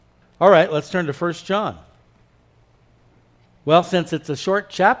All right, let's turn to 1 John. Well, since it's a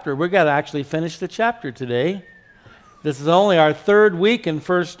short chapter, we've got to actually finish the chapter today. This is only our third week in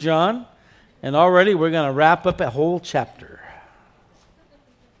 1 John, and already we're going to wrap up a whole chapter.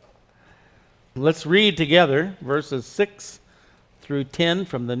 Let's read together verses 6 through 10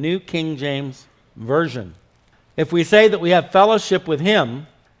 from the New King James Version. If we say that we have fellowship with him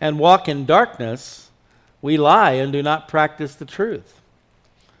and walk in darkness, we lie and do not practice the truth.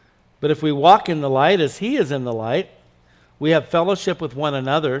 But if we walk in the light as he is in the light, we have fellowship with one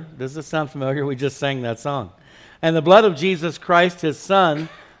another. Does this sound familiar? We just sang that song. And the blood of Jesus Christ, his Son,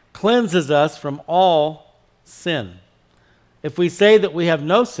 cleanses us from all sin. If we say that we have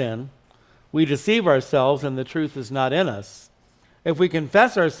no sin, we deceive ourselves and the truth is not in us. If we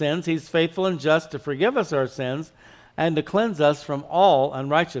confess our sins, he's faithful and just to forgive us our sins and to cleanse us from all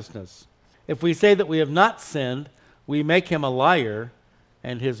unrighteousness. If we say that we have not sinned, we make him a liar,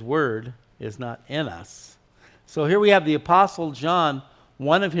 and his word is not in us. So here we have the Apostle John.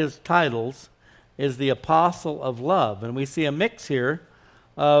 One of his titles is the Apostle of Love. And we see a mix here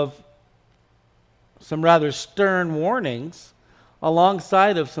of some rather stern warnings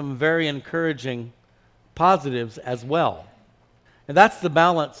alongside of some very encouraging positives as well. And that's the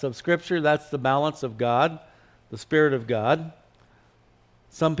balance of Scripture. That's the balance of God, the Spirit of God.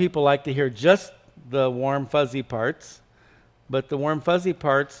 Some people like to hear just the warm, fuzzy parts. But the warm, fuzzy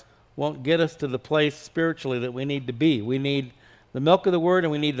parts won't get us to the place spiritually that we need to be. We need the milk of the Word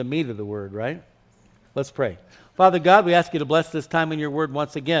and we need the meat of the Word, right? Let's pray. Father God, we ask you to bless this time in your Word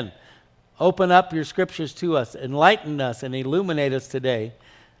once again. Open up your Scriptures to us. Enlighten us and illuminate us today.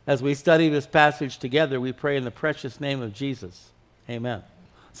 As we study this passage together, we pray in the precious name of Jesus. Amen.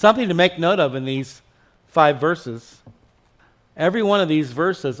 Something to make note of in these 5 verses. Every one of these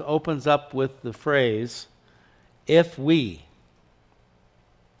verses opens up with the phrase, if we.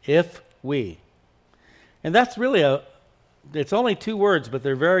 If we. And that's really it's only 2 words, but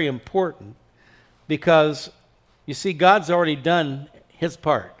they're very important because, you see, God's already done his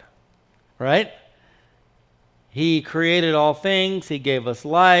part, right? He created all things. He gave us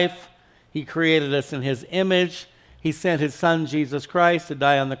life. He created us in his image. He sent his Son, Jesus Christ, to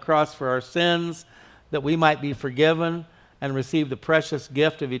die on the cross for our sins, that we might be forgiven and receive the precious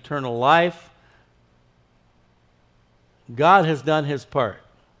gift of eternal life. God has done his part.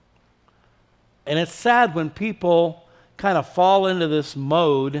 And it's sad when people kind of fall into this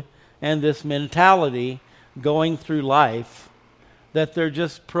mode and this mentality going through life that they're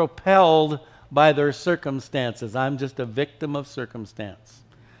just propelled by their circumstances. I'm just a victim of circumstance.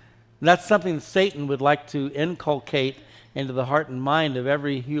 And that's something Satan would like to inculcate into the heart and mind of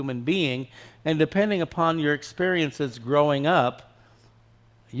every human being. And depending upon your experiences growing up,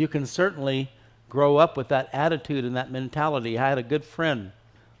 you can certainly grow up with that attitude and that mentality. I had a good friend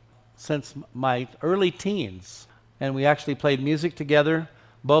since my early teens, and we actually played music together,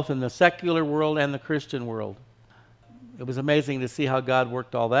 both in the secular world and the Christian world. It was amazing to see how God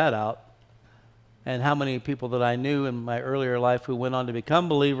worked all that out, and how many people that I knew in my earlier life who went on to become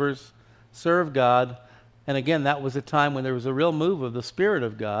believers, serve God, and again, that was a time when there was a real move of the Spirit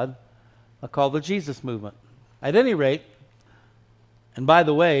of God, called the Jesus movement. At any rate, and by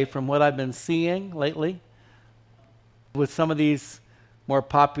the way, from what I've been seeing lately, with some of these more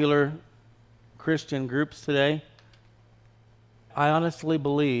popular Christian groups today, I honestly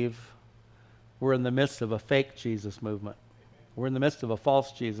believe we're in the midst of a fake Jesus movement. We're in the midst of a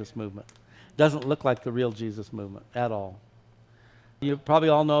false Jesus movement. Doesn't look like the real Jesus movement at all. You probably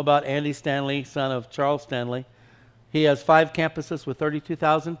all know about Andy Stanley, son of Charles Stanley. He has 5 campuses with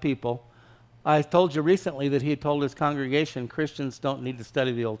 32,000 people. I told you recently that he told his congregation Christians don't need to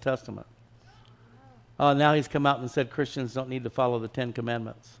study the Old Testament. Now he's come out and said Christians don't need to follow the 10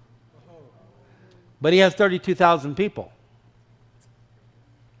 Commandments. But he has 32,000 people.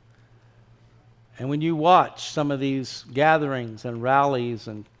 And when you watch some of these gatherings and rallies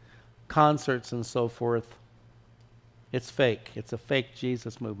and concerts and so forth, it's fake. It's a fake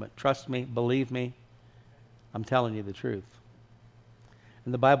Jesus movement. Trust me, believe me, I'm telling you the truth.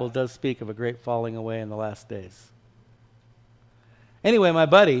 And the Bible does speak of a great falling away in the last days. Anyway, my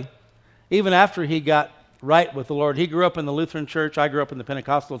buddy, even after he got right with the Lord, he grew up in the Lutheran church. I grew up in the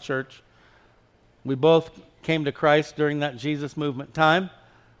Pentecostal church. We both came to Christ during that Jesus movement time.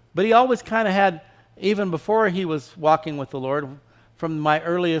 But he always kind of had, even before he was walking with the Lord, from my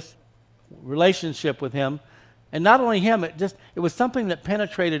earliest relationship with him, and not only him, it was something that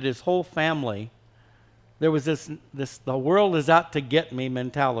penetrated his whole family. There was this the world is out to get me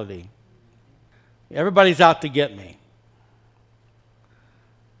mentality. Everybody's out to get me.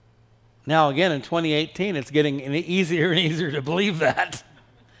 Now again, in 2018, it's getting easier and easier to believe that.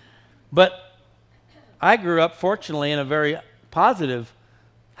 But I grew up, fortunately, in a very positive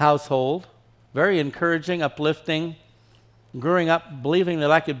household, very encouraging, uplifting, growing up believing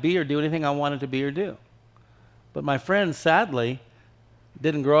that I could be or do anything I wanted to be or do. But my friend, sadly,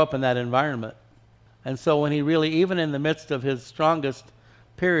 didn't grow up in that environment. And so when he really, even in the midst of his strongest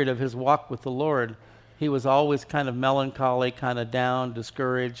period of his walk with the Lord, he was always kind of melancholy, kind of down,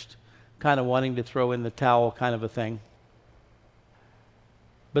 discouraged, kind of wanting to throw in the towel kind of a thing.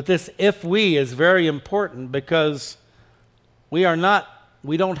 But this "if we" is very important because we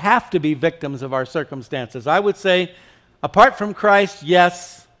don't have to be victims of our circumstances. I would say, apart from Christ,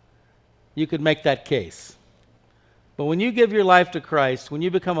 yes, you could make that case. But when you give your life to Christ, when you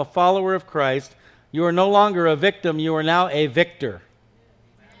become a follower of Christ, you are no longer a victim, you are now a victor.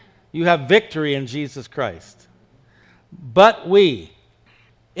 You have victory in Jesus Christ. But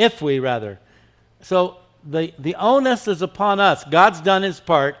if we rather. So the onus is upon us. God's done his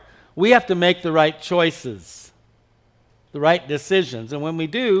part. We have to make the right choices, the right decisions. And when we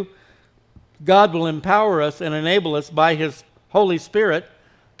do, God will empower us and enable us by his Holy Spirit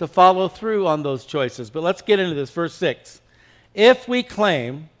to follow through on those choices. But let's get into this. Verse 6. If we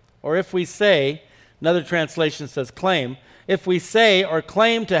claim, or if we say, another translation says claim, if we say or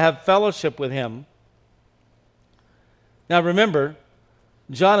claim to have fellowship with him. Now remember,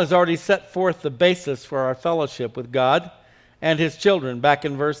 John has already set forth the basis for our fellowship with God and his children back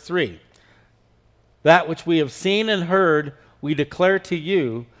in verse 3. That which we have seen and heard, we declare to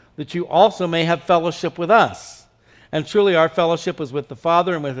you, that you also may have fellowship with us. And truly our fellowship is with the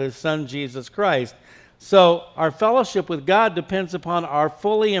Father and with his Son, Jesus Christ. So our fellowship with God depends upon our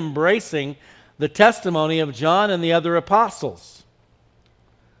fully embracing the testimony of John and the other apostles.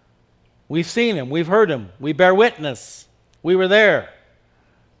 We've seen him, we've heard him, we bear witness, we were there.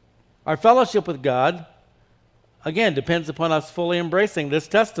 Our fellowship with God, again, depends upon us fully embracing this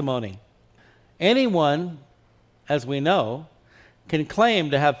testimony. Anyone, as we know, can claim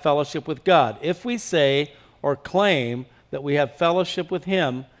to have fellowship with God. If we say or claim that we have fellowship with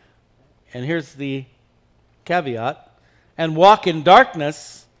him, and here's the caveat, and walk in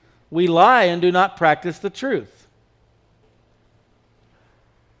darkness, we lie and do not practice the truth.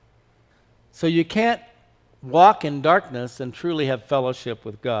 So you can't walk in darkness and truly have fellowship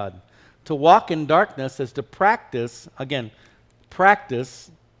with God. To walk in darkness is to practice, again,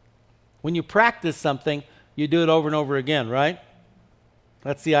 practice. When you practice something, you do it over and over again, right?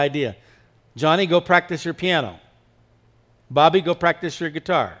 That's the idea. Johnny, go practice your piano. Bobby, go practice your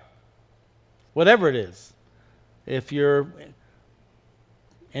guitar. Whatever it is. If you're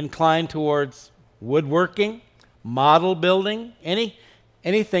inclined towards woodworking, model building,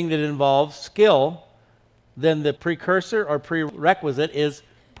 anything that involves skill, then the precursor or prerequisite is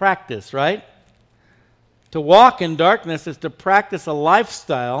practice, right? To walk in darkness is to practice a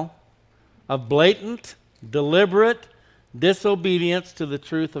lifestyle of blatant, deliberate disobedience to the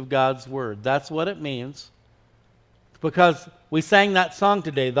truth of God's word. That's what it means. Because we sang that song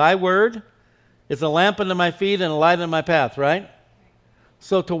today, thy word is a lamp unto my feet and a light unto my path, right?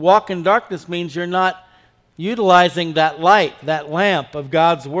 So to walk in darkness means you're not utilizing that light, that lamp of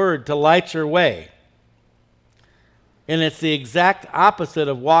God's word to light your way. And it's the exact opposite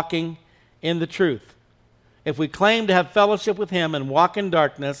of walking in the truth. If we claim to have fellowship with him and walk in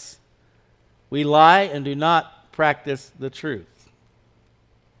darkness, we lie and do not practice the truth.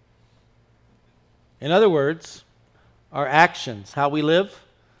 In other words, our actions, how we live,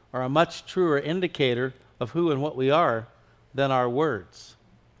 are a much truer indicator of who and what we are than our words.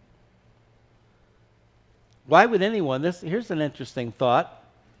 Why would anyone, here's an interesting thought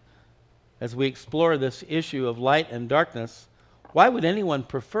as we explore this issue of light and darkness. Why would anyone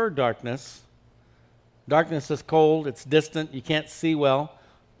prefer darkness? Darkness is cold, it's distant, you can't see well.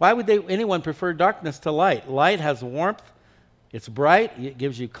 Why would anyone prefer darkness to light? Light has warmth, it's bright, it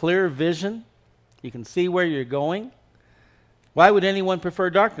gives you clear vision, you can see where you're going. Why would anyone prefer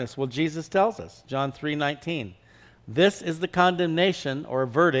darkness? Well, Jesus tells us, John 3:19, this is the condemnation or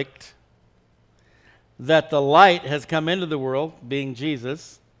verdict that the light has come into the world, being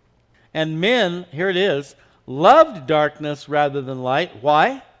Jesus, and men, here it is, loved darkness rather than light.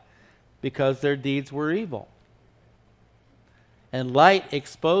 Why? Because their deeds were evil. And light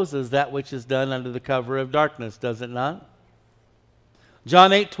exposes that which is done under the cover of darkness, does it not?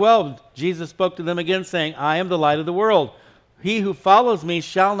 John 8:12, Jesus spoke to them again, saying, I am the light of the world. He who follows me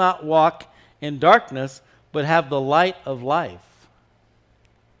shall not walk in darkness, but have the light of life.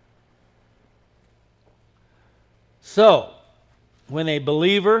 So, when a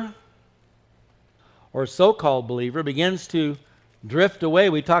believer or so-called believer begins to drift away,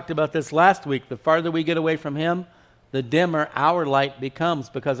 we talked about this last week, the farther we get away from him, the dimmer our light becomes,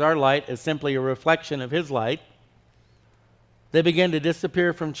 because our light is simply a reflection of his light. They begin to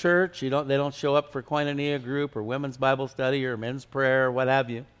disappear from church. They don't show up for koinonia group or women's Bible study or men's prayer or what have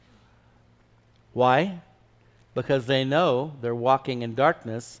you. Why? Because they know they're walking in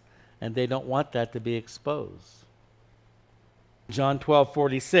darkness and they don't want that to be exposed. John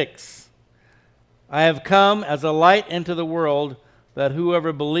 12:46. I have come as a light into the world, that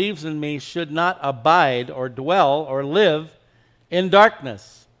whoever believes in me should not abide or dwell or live in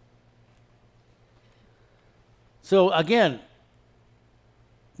darkness. So again,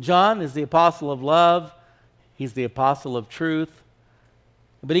 John is the apostle of love. He's the apostle of truth.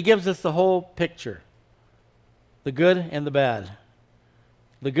 But he gives us the whole picture, the good and the bad.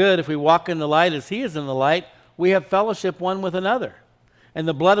 The good, if we walk in the light as he is in the light, we have fellowship one with another. And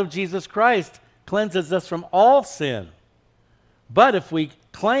the blood of Jesus Christ cleanses us from all sin. But if we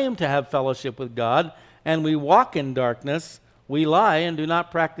claim to have fellowship with God and we walk in darkness, we lie and do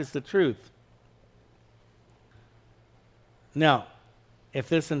not practice the truth. Now, if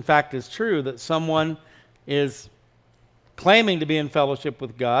this in fact is true, that someone is claiming to be in fellowship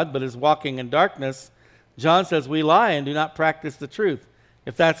with God but is walking in darkness, John says we lie and do not practice the truth.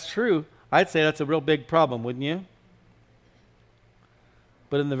 If that's true, I'd say that's a real big problem, wouldn't you?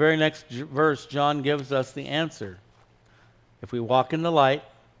 But in the very next verse, John gives us the answer. If we walk in the light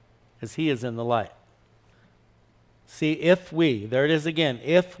as he is in the light. See, if we, there it is again,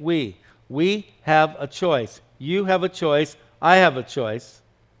 if we have a choice. You have a choice. I have a choice.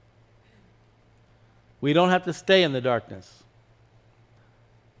 We don't have to stay in the darkness.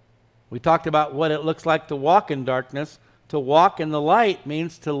 We talked about what it looks like to walk in darkness. To walk in the light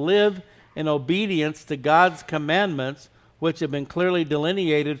means to live in obedience to God's commandments, which have been clearly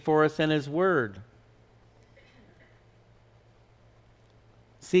delineated for us in his word.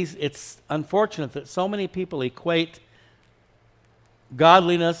 See, it's unfortunate that so many people equate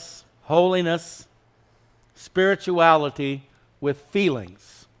godliness, holiness, spirituality with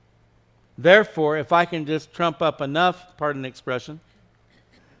feelings. Therefore, if I can just trump up enough, pardon the expression,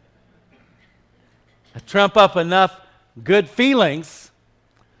 trump up enough good feelings,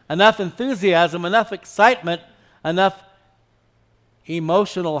 enough enthusiasm, enough excitement, enough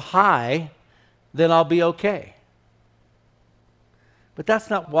emotional high, then I'll be okay. But that's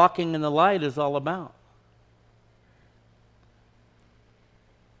not walking in the light is all about.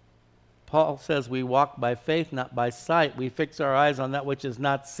 Paul says we walk by faith, not by sight. We fix our eyes on that which is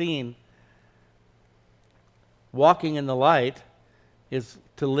not seen. Walking in the light is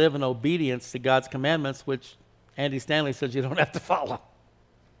to live in obedience to God's commandments, which Andy Stanley says you don't have to follow.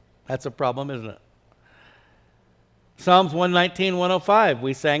 That's a problem, isn't it? Psalms 119, 105,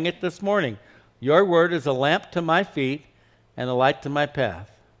 we sang it this morning. Your word is a lamp to my feet and a light to my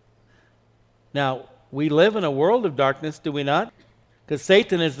path. Now, we live in a world of darkness, do we not? Because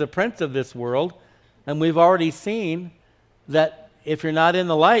Satan is the prince of this world, and we've already seen that if you're not in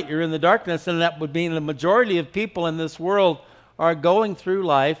the light, you're in the darkness, and that would mean the majority of people in this world are going through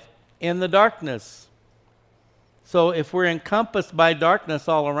life in the darkness. So if we're encompassed by darkness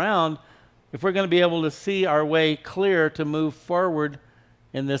all around, if we're going to be able to see our way clear to move forward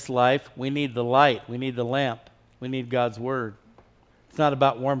in this life, we need the light, we need the lamp, we need God's word. It's not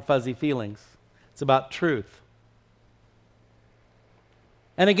about warm, fuzzy feelings. It's about truth.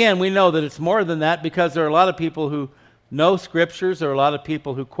 And again, we know that it's more than that because there are a lot of people who know scriptures, there are a lot of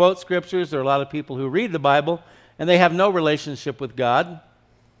people who quote scriptures, there are a lot of people who read the Bible, and they have no relationship with God.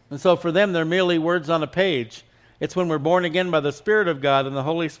 And so for them, they're merely words on a page. It's when we're born again by the Spirit of God and the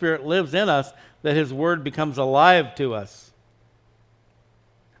Holy Spirit lives in us that his word becomes alive to us.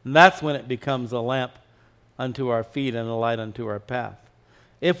 And that's when it becomes a lamp unto our feet and a light unto our path.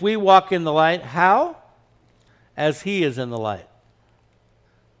 If we walk in the light, how? As he is in the light.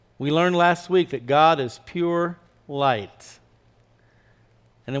 We learned last week that God is pure light.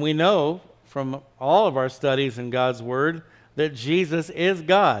 And then we know from all of our studies in God's word that Jesus is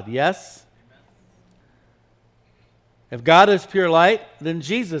God, yes? If God is pure light, then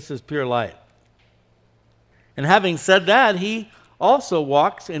Jesus is pure light. And having said that, he also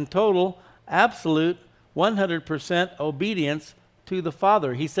walks in total, absolute, 100% obedience to the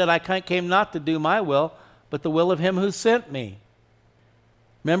Father. He said, I came not to do my will, but the will of him who sent me.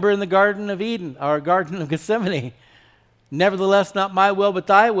 Remember in the Garden of Eden, or Garden of Gethsemane, nevertheless, not my will, but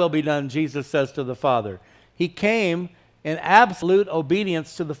thy will be done, Jesus says to the Father. He came in absolute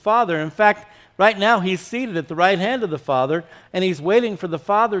obedience to the Father. In fact, right now he's seated at the right hand of the Father, and he's waiting for the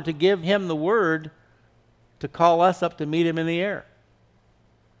Father to give him the word to call us up to meet him in the air.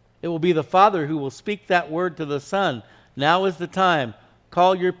 It will be the Father who will speak that word to the Son. Now is the time.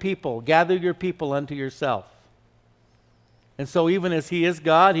 Call your people, gather your people unto yourself. And so even as he is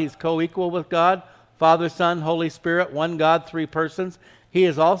God, he's co-equal with God, Father, Son, Holy Spirit, one God, three persons. He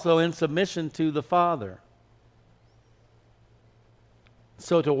is also in submission to the Father.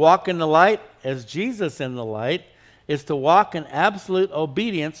 So to walk in the light as Jesus in the light is to walk in absolute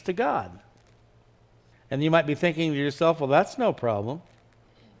obedience to God. And you might be thinking to yourself, well, that's no problem.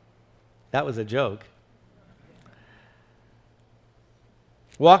 That was a joke.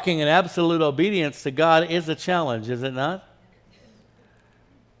 Walking in absolute obedience to God is a challenge, is it not?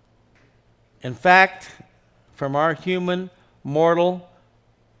 In fact, from our human, mortal,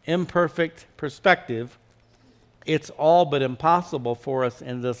 imperfect perspective, it's all but impossible for us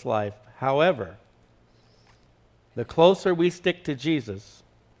in this life. However, the closer we stick to Jesus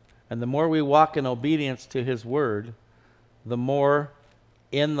and the more we walk in obedience to his word, the more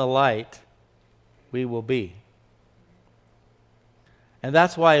in the light we will be. And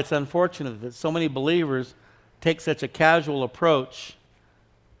that's why it's unfortunate that so many believers take such a casual approach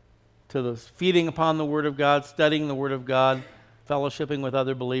to the feeding upon the Word of God, studying the Word of God, fellowshipping with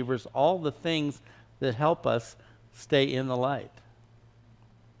other believers, all the things that help us stay in the light.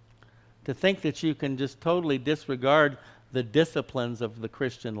 To think that you can just totally disregard the disciplines of the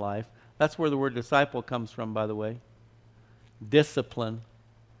Christian life. That's where the word disciple comes from, by the way. Discipline.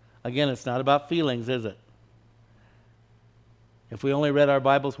 Again, it's not about feelings, is it? If we only read our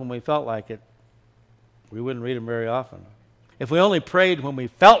Bibles when we felt like it, we wouldn't read them very often. If we only prayed when we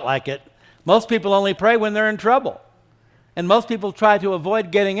felt like it, most people only pray when they're in trouble. And most people try to avoid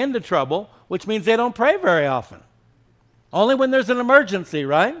getting into trouble, which means they don't pray very often. Only when there's an emergency,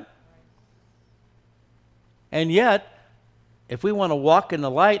 right? And yet, if we want to walk in the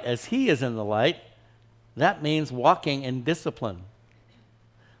light as he is in the light, that means walking in discipline.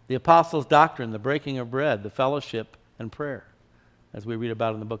 The apostles' doctrine, the breaking of bread, the fellowship, and prayer, as we read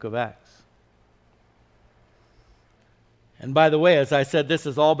about in the book of Acts. And by the way, as I said, this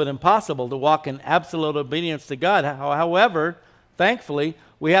is all but impossible to walk in absolute obedience to God. However, thankfully,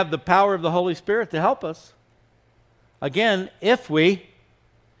 we have the power of the Holy Spirit to help us. Again, if we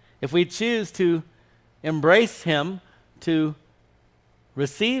choose to embrace him, to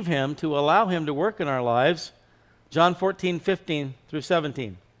receive him, to allow him to work in our lives. John 14:15 through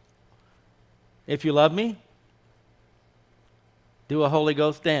 17. If you love me, do a Holy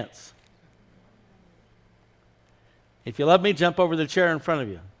Ghost dance. If you love me, jump over the chair in front of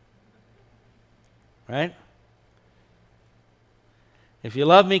you. Right? If you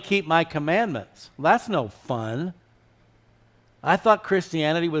love me, keep my commandments. Well, that's no fun. I thought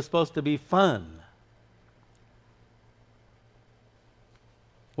Christianity was supposed to be fun.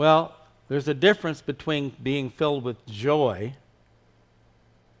 Well, there's a difference between being filled with joy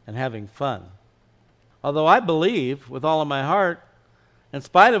and having fun. Although I believe with all of my heart, in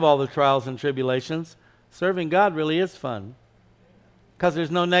spite of all the trials and tribulations, serving God really is fun because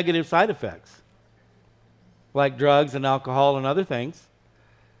there's no negative side effects like drugs and alcohol and other things.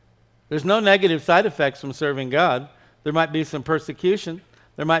 There's no negative side effects from serving God. There might be some persecution.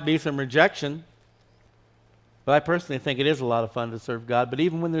 There might be some rejection. But I personally think it is a lot of fun to serve God. But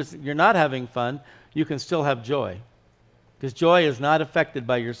even when you're not having fun, you can still have joy. Because joy is not affected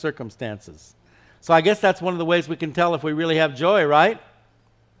by your circumstances. So I guess that's one of the ways we can tell if we really have joy, right?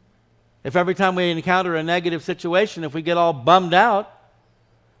 If every time we encounter a negative situation, if we get all bummed out,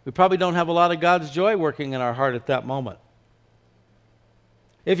 we probably don't have a lot of God's joy working in our heart at that moment.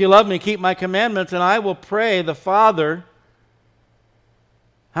 If you love me, keep my commandments, and I will pray the Father.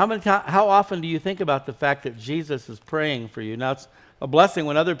 How often do you think about the fact that Jesus is praying for you? Now, it's a blessing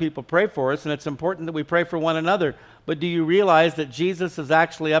when other people pray for us, and it's important that we pray for one another. But do you realize that Jesus is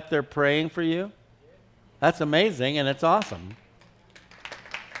actually up there praying for you? That's amazing, and it's awesome.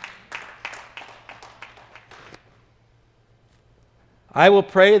 I will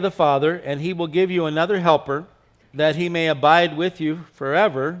pray the Father, and he will give you another helper, that he may abide with you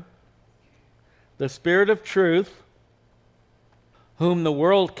forever, the Spirit of truth, whom the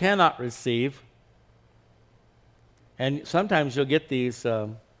world cannot receive. And sometimes you'll get these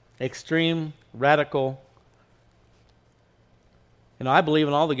extreme, radical, I believe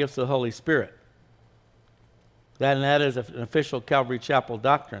in all the gifts of the Holy Spirit. That is an official Calvary Chapel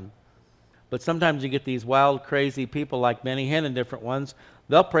doctrine. But sometimes you get these wild, crazy people like Benny Hinn and different ones.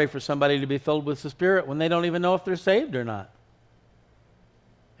 They'll pray for somebody to be filled with the Spirit when they don't even know if they're saved or not.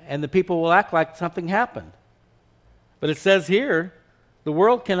 And the people will act like something happened. But it says here, the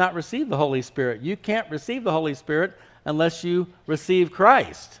world cannot receive the Holy Spirit. You can't receive the Holy Spirit unless you receive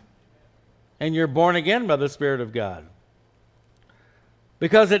Christ. And you're born again by the Spirit of God.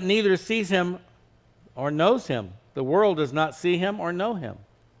 Because it neither sees him or knows him. The world does not see him or know him.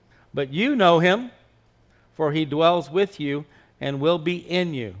 But you know him, for he dwells with you and will be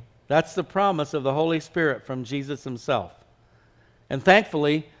in you. That's the promise of the Holy Spirit from Jesus himself. And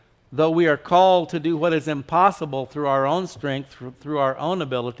thankfully, though we are called to do what is impossible through our own strength, through our own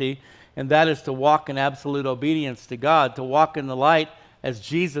ability, and that is to walk in absolute obedience to God, to walk in the light as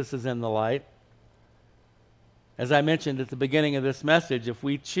Jesus is in the light. As I mentioned at the beginning of this message, if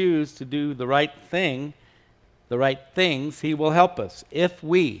we choose to do the right thing, the right things, he will help us.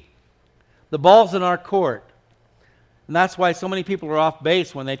 The ball's in our court. And that's why so many people are off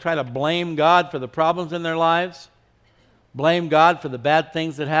base when they try to blame God for the problems in their lives, blame God for the bad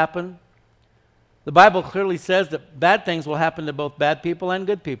things that happen. The Bible clearly says that bad things will happen to both bad people and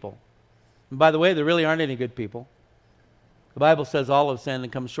good people. And by the way, there really aren't any good people. The Bible says all have sinned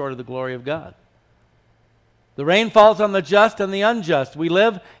and come short of the glory of God. The rain falls on the just and the unjust. We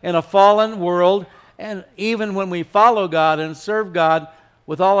live in a fallen world, and even when we follow God and serve God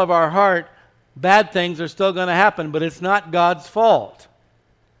with all of our heart, bad things are still going to happen, but it's not God's fault.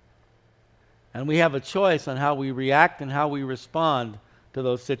 And we have a choice on how we react and how we respond to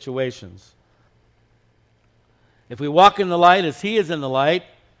those situations. If we walk in the light as he is in the light,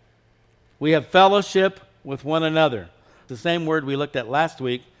 we have fellowship with one another. The same word we looked at last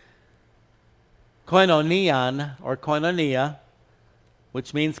week, koinonian or koinonia,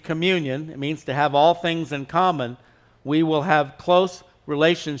 which means communion. It means to have all things in common. We will have close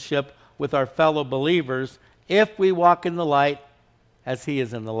relationship with our fellow believers if we walk in the light as he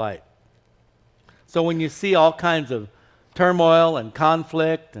is in the light. So when you see all kinds of turmoil and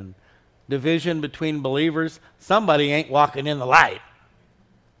conflict and division between believers, somebody ain't walking in the light.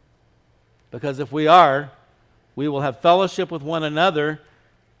 Because if we are, we will have fellowship with one another,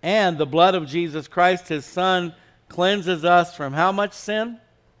 and the blood of Jesus Christ, his Son, cleanses us from how much sin?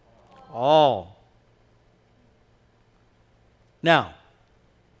 All. Now,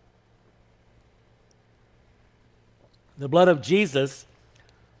 the blood of Jesus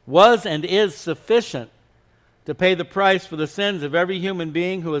was and is sufficient to pay the price for the sins of every human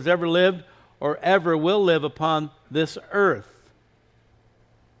being who has ever lived or ever will live upon this earth.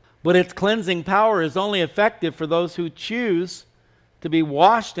 But its cleansing power is only effective for those who choose to be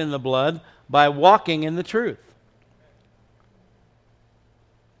washed in the blood by walking in the truth.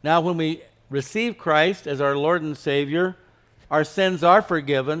 Now, when we receive Christ as our Lord and Savior, our sins are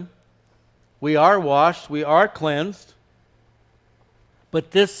forgiven, we are washed, we are cleansed.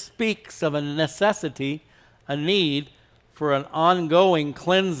 But this speaks of a necessity, a need for an ongoing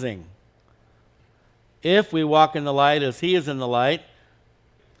cleansing. If we walk in the light as he is in the light,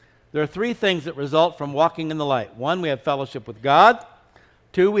 there are three things that result from walking in the light. One, we have fellowship with God.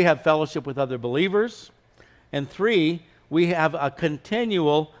 Two, we have fellowship with other believers. And three, we have a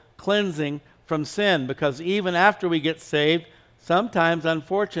continual cleansing from sin, because even after we get saved, sometimes,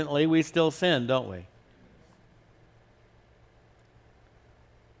 unfortunately, we still sin, don't we?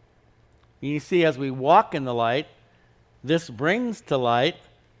 You see, as we walk in the light, this brings to light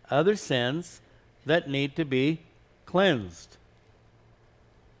other sins that need to be cleansed.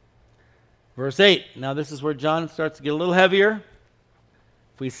 Verse 8, now this is where John starts to get a little heavier.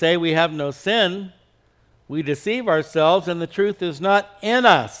 If we say we have no sin, we deceive ourselves and the truth is not in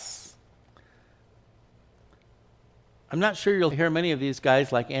us. I'm not sure you'll hear many of these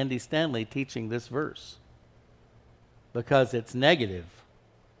guys like Andy Stanley teaching this verse, because it's negative.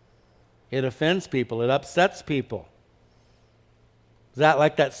 It offends people. It upsets people. Is that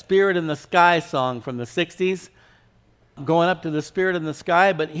like that Spirit in the Sky song from the 60s? Going up to the Spirit in the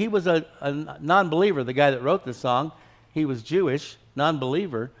sky, but he was a non-believer, the guy that wrote the song. He was Jewish,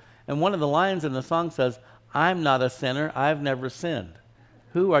 non-believer, and one of the lines in the song says, "I'm not a sinner, I've never sinned."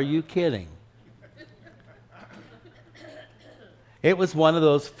 Who are you kidding? It was one of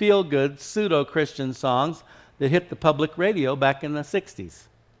those feel-good pseudo-Christian songs that hit the public radio back in the 60s.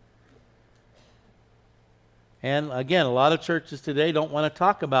 And again, a lot of churches today don't want to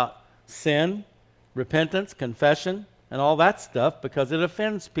talk about sin, repentance, confession, and all that stuff because it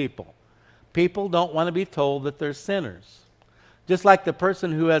offends people. People don't want to be told that they're sinners. Just like the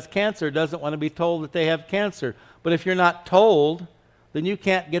person who has cancer doesn't want to be told that they have cancer. But if you're not told, then you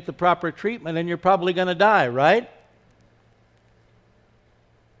can't get the proper treatment and you're probably going to die, right?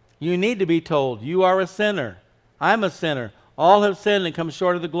 You need to be told, you are a sinner. I'm a sinner. All have sinned and come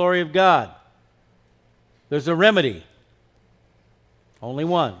short of the glory of God. There's a remedy. Only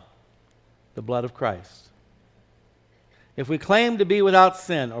one. The blood of Christ. If we claim to be without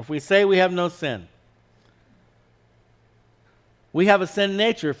sin, or if we say we have no sin, we have a sin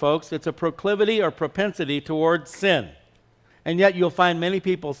nature, folks. It's a proclivity or propensity towards sin. And yet you'll find many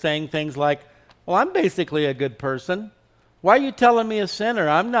people saying things like, well, I'm basically a good person. Why are you telling me a sinner?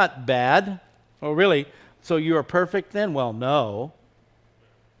 I'm not bad. Well, really, So you are perfect then? Well, no.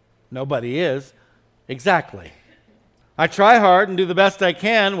 Nobody is. Exactly. I try hard and do the best I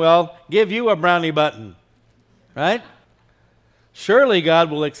can. Well, give you a brownie button, right? Surely God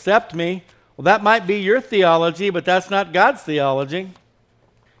will accept me. Well, that might be your theology, but that's not God's theology.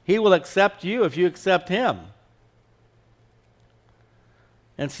 He will accept you if you accept him.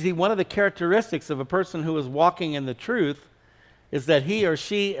 And see, one of the characteristics of a person who is walking in the truth is that he or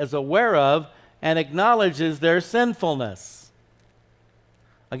she is aware of and acknowledges their sinfulness.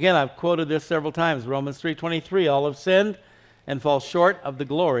 Again, I've quoted this several times. Romans 3:23, all have sinned and fall short of the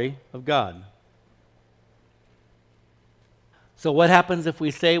glory of God. So what happens if we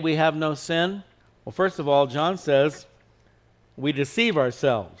say we have no sin? Well, first of all, John says we deceive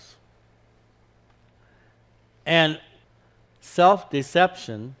ourselves. And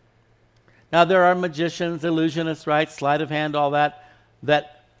self-deception, now there are magicians, illusionists, right, sleight of hand, all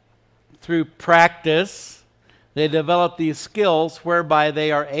that through practice, they develop these skills whereby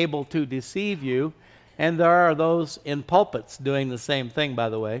they are able to deceive you. And there are those in pulpits doing the same thing, by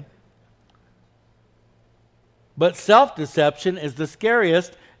the way. But self-deception is the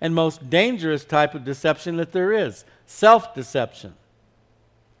scariest and most dangerous type of deception that there is. Self-deception.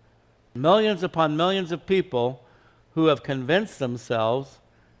 Millions upon millions of people who have convinced themselves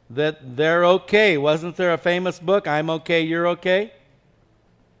that they're okay. Wasn't there a famous book, I'm okay, you're okay?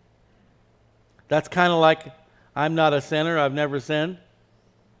 That's kind of like, I'm not a sinner, I've never sinned.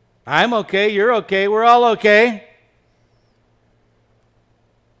 I'm okay, you're okay, we're all okay.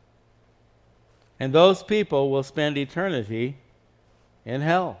 And those people will spend eternity in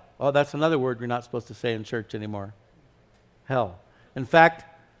hell. Oh, that's another word you're not supposed to say in church anymore. Hell. In fact,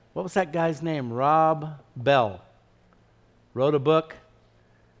 what was that guy's name? Rob Bell. Wrote a book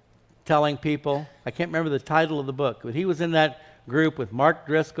telling people, I can't remember the title of the book, but he was in that group with Mark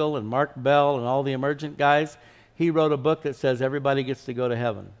Driscoll and Mark Bell and all the emergent guys. He wrote a book that says everybody gets to go to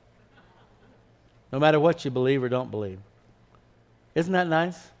heaven, no matter what you believe or don't believe. Isn't that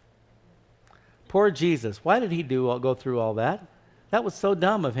nice? Poor Jesus. Why did he go through all that? That was so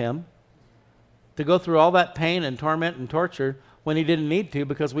dumb of him to go through all that pain and torment and torture when he didn't need to,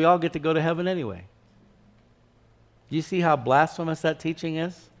 because we all get to go to heaven anyway. Do you see how blasphemous that teaching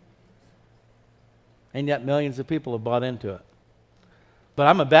is? And yet millions of people have bought into it. But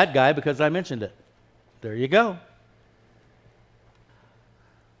I'm a bad guy because I mentioned it. There you go.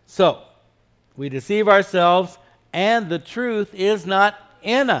 So, we deceive ourselves and the truth is not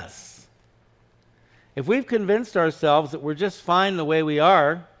in us. If we've convinced ourselves that we're just fine the way we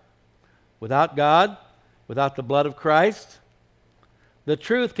are, without God, without the blood of Christ, the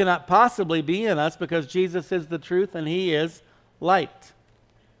truth cannot possibly be in us because Jesus is the truth and he is light.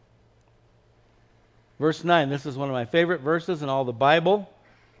 Verse 9, this is one of my favorite verses in all the Bible.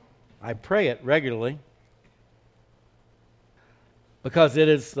 I pray it regularly because it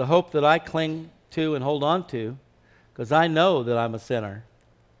is the hope that I cling to and hold on to, because I know that I'm a sinner.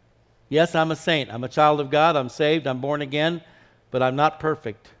 Yes, I'm a saint. I'm a child of God. I'm saved. I'm born again, but I'm not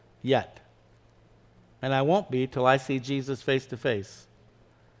perfect yet. And I won't be till I see Jesus face to face.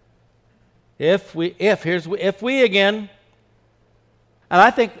 If we again, and I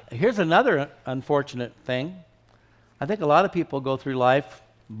think here's another unfortunate thing. I think a lot of people go through life,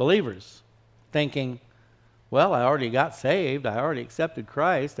 believers, thinking, well, I already got saved. I already accepted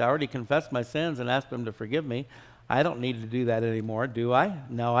Christ. I already confessed my sins and asked him to forgive me. I don't need to do that anymore, do I?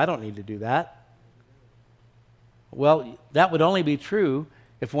 No, I don't need to do that. Well, that would only be true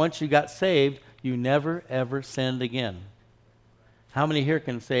if once you got saved, you never, ever sinned again. How many here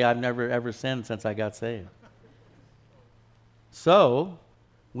can say, I've never, ever sinned since I got saved? So,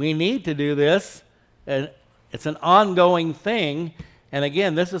 we need to do this, and it's an ongoing thing. And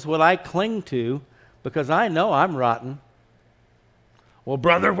again, this is what I cling to because I know I'm rotten. Well,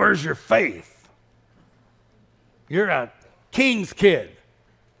 brother, where's your faith? You're a king's kid.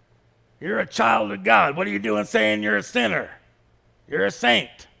 You're a child of God. What are you doing saying you're a sinner? You're a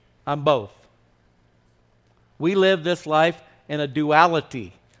saint. I'm both. We live this life in a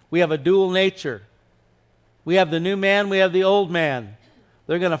duality. We have a dual nature. We have the new man, we have the old man.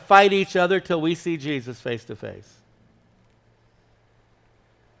 They're going to fight each other till we see Jesus face to face.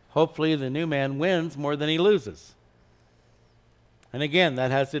 Hopefully the new man wins more than he loses. And again,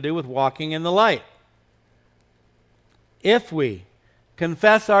 that has to do with walking in the light. If we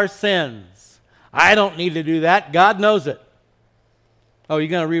confess our sins, I don't need to do that. God knows it. Oh, you're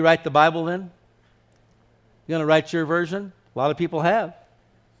going to rewrite the Bible then? You're going to write your version? A lot of people have.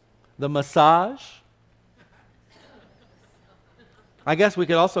 The massage. I guess we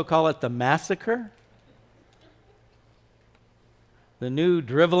could also call it the massacre. The New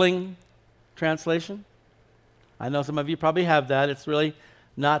Driveling Translation. I know some of you probably have that. It's really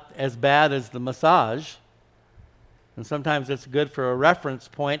not as bad as the massage. And sometimes it's good for a reference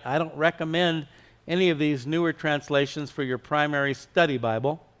point. I don't recommend any of these newer translations for your primary study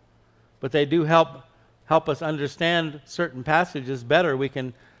Bible, but they do help us understand certain passages better. We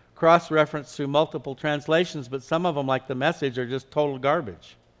can cross-reference through multiple translations, but some of them, like the Message, are just total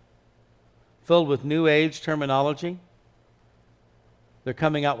garbage, filled with New Age terminology. They're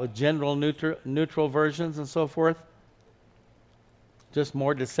coming out with general neutral versions and so forth. Just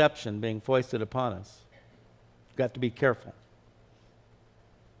more deception being foisted upon us. We've got to be careful.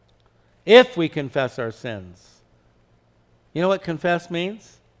 If we confess our sins. You know what confess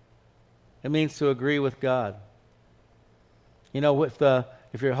means? It means to agree with God. You know,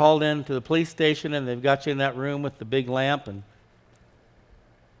 if you're hauled into the police station and they've got you in that room with the big lamp and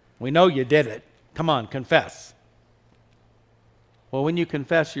we know you did it. Come on, confess. Well, when you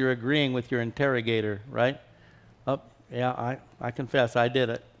confess, you're agreeing with your interrogator, right? Oh, yeah, I confess, I did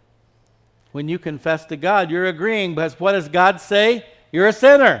it. When you confess to God, you're agreeing, because what does God say? You're a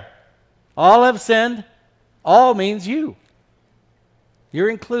sinner. All have sinned. All means you. You're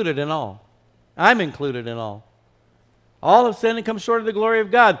included in all. I'm included in all. All have sinned and come short of the glory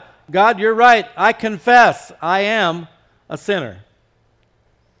of God. God, you're right. I confess I am a sinner.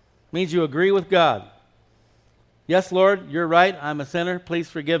 Means you agree with God. Yes, Lord, you're right. I'm a sinner. Please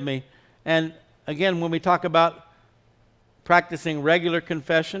forgive me. And again, when we talk about practicing regular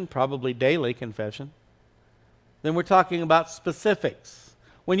confession, probably daily confession, then we're talking about specifics.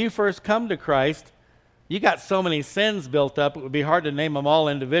 When you first come to Christ, you got so many sins built up, it would be hard to name them all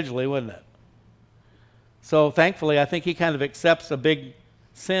individually, wouldn't it? So thankfully, I think he kind of accepts a big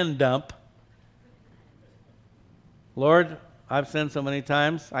sin dump. Lord, I've sinned so many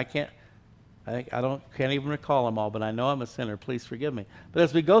times, I can't even recall them all, but I know I'm a sinner. Please forgive me. But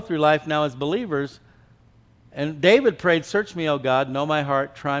as we go through life now as believers, and David prayed, search me, O God, know my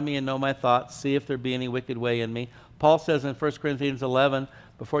heart, try me and know my thoughts, see if there be any wicked way in me. Paul says in 1 Corinthians 11,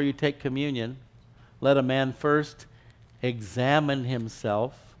 before you take communion, let a man first examine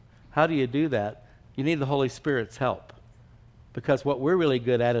himself. How do you do that? You need the Holy Spirit's help, because what we're really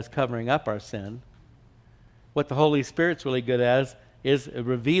good at is covering up our sin. What the Holy Spirit's really good at is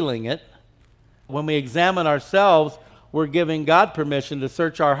revealing it. When we examine ourselves, we're giving God permission to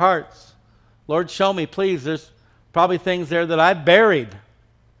search our hearts. Lord, show me, please. There's probably things there that I've buried.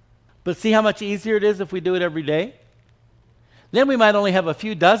 But see how much easier it is if we do it every day? Then we might only have a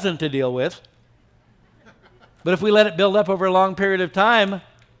few dozen to deal with. But if we let it build up over a long period of time,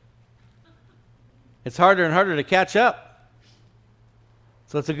 it's harder and harder to catch up.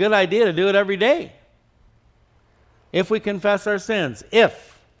 So it's a good idea to do it every day. If we confess our sins, if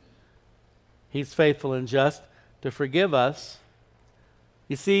He's faithful and just to forgive us.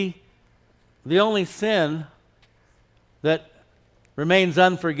 You see, the only sin that remains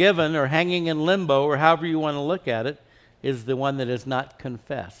unforgiven or hanging in limbo, or however you want to look at it, is the one that is not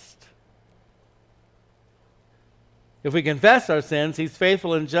confessed. If we confess our sins, He's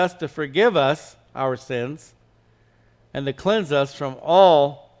faithful and just to forgive us our sins and to cleanse us from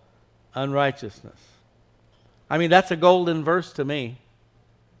all unrighteousness. I mean, that's a golden verse to me.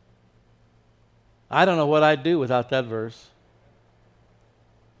 I don't know what I'd do without that verse.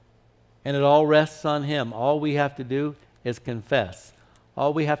 And it all rests on Him. All we have to do is confess.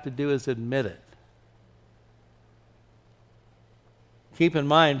 All we have to do is admit it. Keep in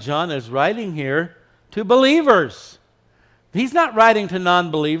mind, John is writing here to believers. He's not writing to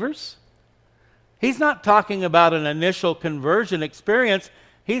non-believers. He's not talking about an initial conversion experience.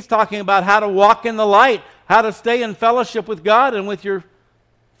 He's talking about how to walk in the light, how to stay in fellowship with God and with your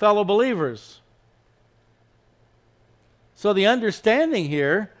fellow believers. So the understanding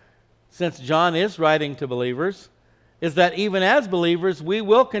here, since John is writing to believers, is that even as believers, we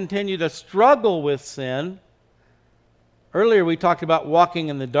will continue to struggle with sin. Earlier we talked about walking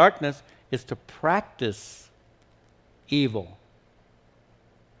in the darkness is to practice evil.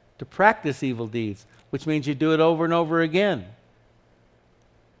 To practice evil deeds, which means you do it over and over again.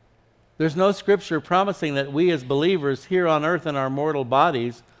 There's no scripture promising that we as believers here on earth in our mortal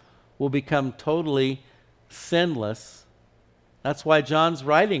bodies will become totally sinless. That's why John's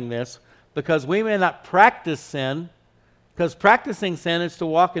writing this, because we may not practice sin, because practicing sin is to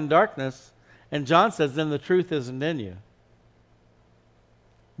walk in darkness, and John says then the truth isn't in you.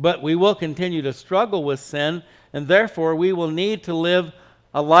 But we will continue to struggle with sin, and therefore we will need to live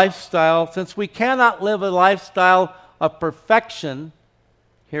a lifestyle. Since we cannot live a lifestyle of perfection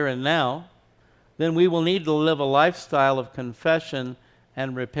here and now, then we will need to live a lifestyle of confession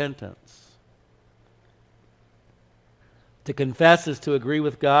and repentance. To confess is to agree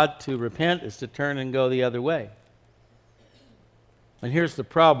with God. To repent is to turn and go the other way. And here's the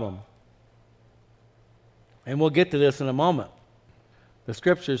problem. And we'll get to this in a moment. The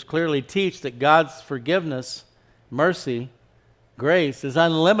scriptures clearly teach that God's forgiveness, mercy, grace is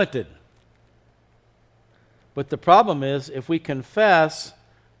unlimited. But the problem is, if we confess,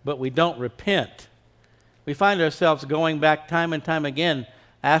 but we don't repent, we find ourselves going back time and time again,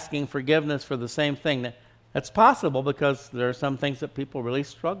 asking forgiveness for the same thing. That's possible because there are some things that people really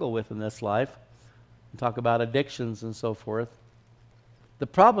struggle with in this life. We talk about addictions and so forth. The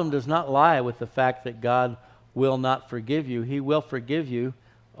problem does not lie with the fact that God will not forgive you. He will forgive you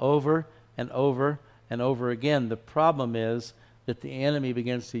over and over and over again. The problem is that the enemy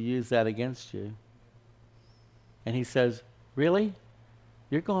begins to use that against you. And he says, really?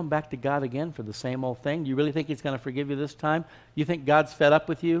 You're going back to God again for the same old thing? You really think he's going to forgive you this time? You think God's fed up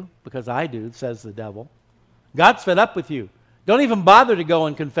with you? Because I do, says the devil. God's fed up with you. Don't even bother to go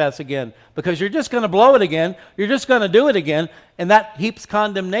and confess again, because you're just going to blow it again. You're just going to do it again, and that heaps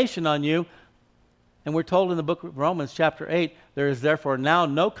condemnation on you. And we're told in the book of Romans chapter 8, there is therefore now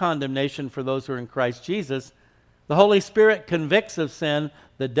no condemnation for those who are in Christ Jesus. The Holy Spirit convicts of sin,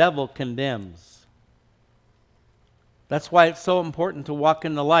 the devil condemns. That's why it's so important to walk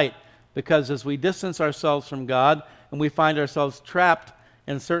in the light, because as we distance ourselves from God and we find ourselves trapped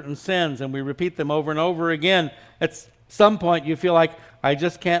in certain sins and we repeat them over and over again, at some point you feel like, I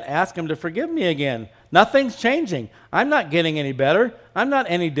just can't ask him to forgive me again. Nothing's changing. I'm not getting any better. I'm not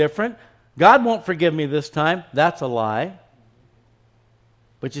any different. God won't forgive me this time. That's a lie.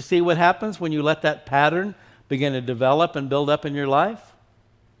 But you see what happens when you let that pattern begin to develop and build up in your life?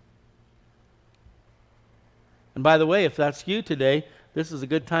 And by the way, if that's you today, this is a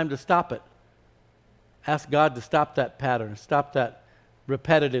good time to stop it. Ask God to stop that pattern, stop that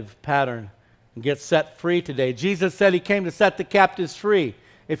repetitive pattern, and get set free today. Jesus said he came to set the captives free.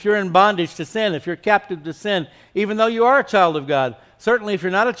 If you're in bondage to sin, if you're captive to sin, even though you are a child of God, certainly if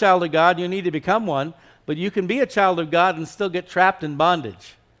you're not a child of God, you need to become one, but you can be a child of God and still get trapped in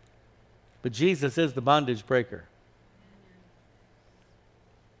bondage. But Jesus is the bondage breaker.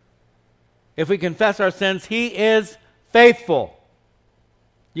 If we confess our sins, he is faithful.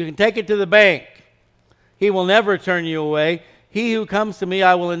 You can take it to the bank. He will never turn you away. He who comes to me,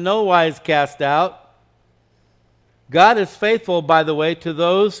 I will in no wise cast out. God is faithful, by the way, to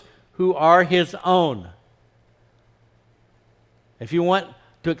those who are his own. If you want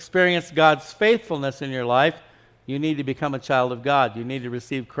to experience God's faithfulness in your life, you need to become a child of God. You need to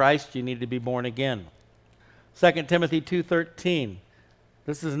receive Christ. You need to be born again. 2 Timothy 2:13.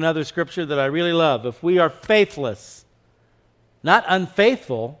 This is another scripture that I really love. If we are faithless, not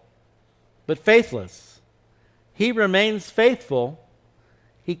unfaithful, but faithless, he remains faithful.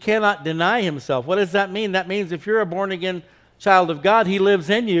 He cannot deny himself. What does that mean? That means if you're a born-again child of God, he lives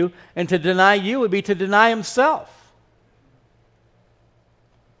in you, and to deny you would be to deny himself.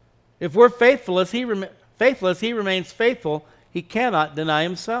 If we're faithless, he remains faithful. He cannot deny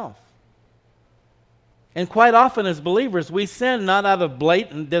himself. And quite often as believers, we sin not out of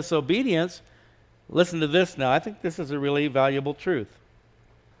blatant disobedience. Listen to this now. I think this is a really valuable truth.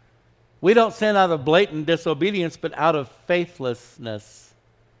 We don't sin out of blatant disobedience, but out of faithlessness.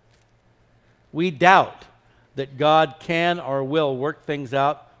 We doubt that God can or will work things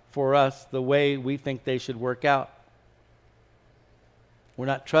out for us the way we think they should work out. We're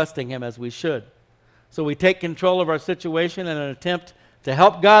not trusting him as we should. So we take control of our situation in an attempt to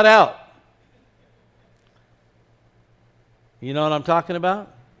help God out. You know what I'm talking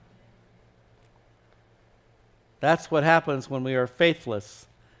about? That's what happens when we are faithless.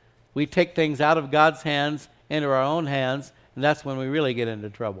 We take things out of God's hands into our own hands, and that's when we really get into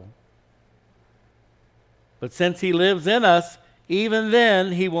trouble. But since he lives in us, even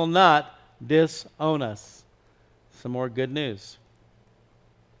then he will not disown us. Some more good news.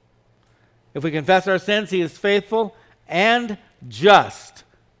 If we confess our sins, he is faithful and just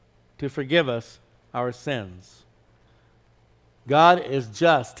to forgive us our sins. God is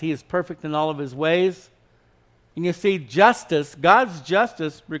just. He is perfect in all of his ways. And you see, justice, God's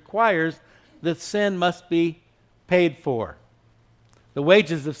justice requires that sin must be paid for. The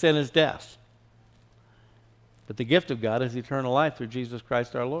wages of sin is death. But the gift of God is eternal life through Jesus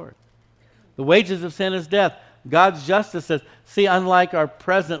Christ our Lord. The wages of sin is death. God's justice says, see, unlike our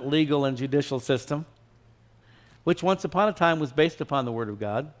present legal and judicial system, which once upon a time was based upon the Word of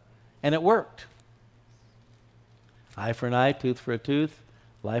God, and it worked. Eye for an eye, tooth for a tooth,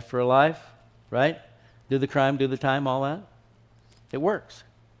 life for a life, right? Do the crime, do the time, all that. It works.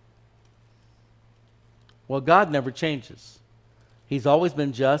 Well, God never changes. He's always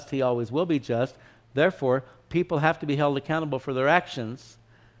been just. He always will be just. Therefore, people have to be held accountable for their actions.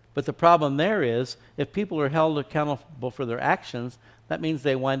 But the problem there is, if people are held accountable for their actions, that means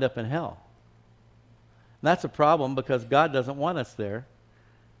they wind up in hell. And that's a problem because God doesn't want us there.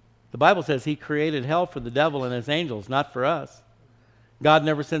 The Bible says he created hell for the devil and his angels, not for us. God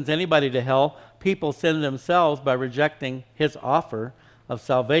never sends anybody to hell. People send themselves by rejecting his offer of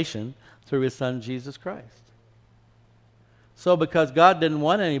salvation through his son, Jesus Christ. So because God didn't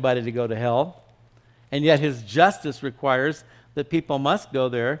want anybody to go to hell, and yet his justice requires that people must go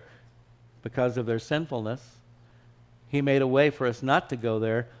there because of their sinfulness, he made a way for us not to go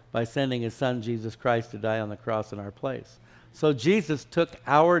there by sending his son, Jesus Christ, to die on the cross in our place. So Jesus took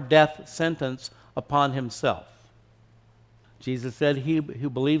our death sentence upon himself. Jesus said, he who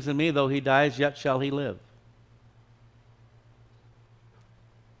believes in me, though he dies, yet shall he live.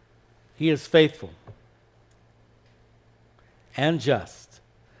 He is faithful and just.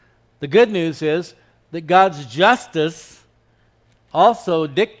 The good news is that God's justice also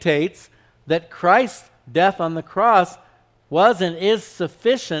dictates that Christ's death on the cross was and is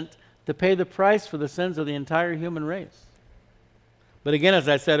sufficient to pay the price for the sins of the entire human race. But again, as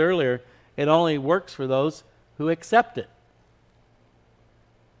I said earlier, it only works for those who accept it.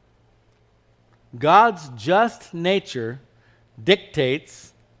 God's just nature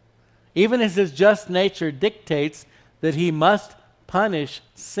dictates, even as his just nature dictates that he must punish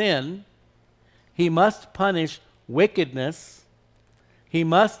sin, he must punish wickedness, he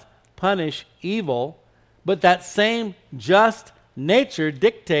must punish evil, but that same just nature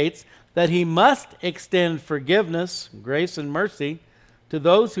dictates that he must extend forgiveness, grace, and mercy to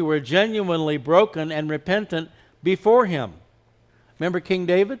those who were genuinely broken and repentant before him. Remember King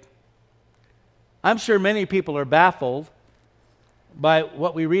David? I'm sure many people are baffled by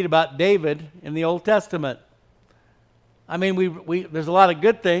what we read about David in the Old Testament. I mean, there's a lot of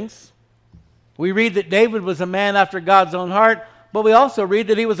good things. We read that David was a man after God's own heart, but we also read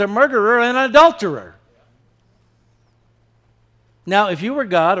that he was a murderer and an adulterer. Now, if you were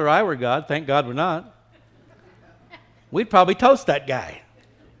God or I were God, thank God we're not, we'd probably toast that guy,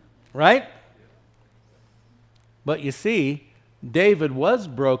 right? But you see, David was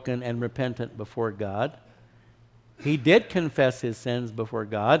broken and repentant before God. He did confess his sins before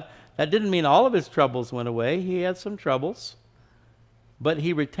God. That didn't mean all of his troubles went away. He had some troubles. But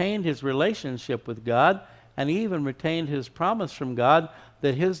he retained his relationship with God, and he even retained his promise from God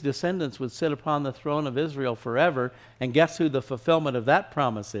that his descendants would sit upon the throne of Israel forever. And guess who the fulfillment of that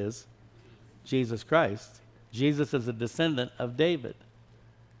promise is? Jesus Christ. Jesus is a descendant of David.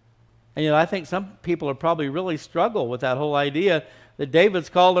 And I think some people are probably really struggle with that whole idea that David's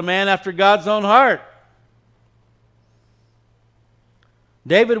called a man after God's own heart.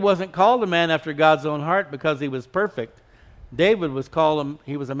 David wasn't called a man after God's own heart because he was perfect. David was called,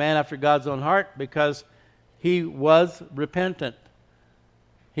 he was a man after God's own heart because he was repentant.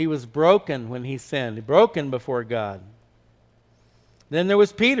 He was broken when he sinned, broken before God. Then there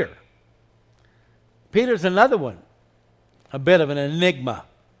was Peter. Peter's another one, a bit of an enigma.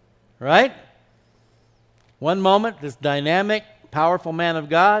 Right? One moment, this dynamic, powerful man of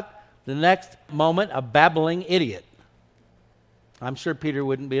God. The next moment, a babbling idiot. I'm sure Peter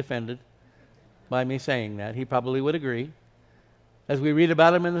wouldn't be offended by me saying that. He probably would agree, as we read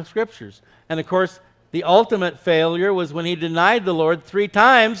about him in the Scriptures. And of course, the ultimate failure was when he denied the Lord 3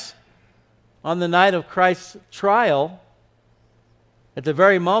 times on the night of Christ's trial, at the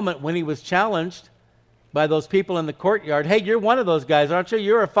very moment when he was challenged by those people in the courtyard. Hey, you're one of those guys, aren't you?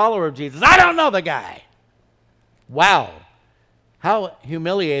 You're a follower of Jesus. I don't know the guy. Wow. How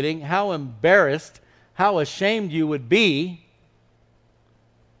humiliating, how embarrassed, how ashamed you would be.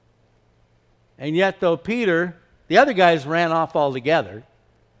 And yet, though Peter, the other guys ran off altogether.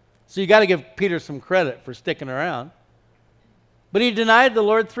 So you got to give Peter some credit for sticking around. But he denied the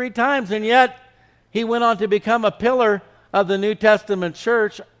Lord 3 times, and yet he went on to become a pillar of the New Testament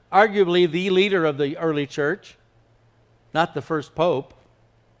church, arguably the leader of the early church, not the first pope,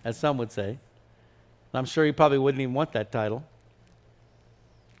 as some would say. I'm sure he probably wouldn't even want that title.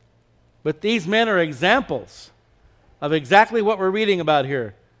 But these men are examples of exactly what we're reading about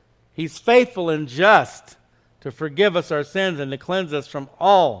here. He's faithful and just to forgive us our sins and to cleanse us from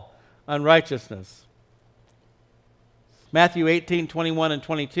all unrighteousness. Matthew 18:21 and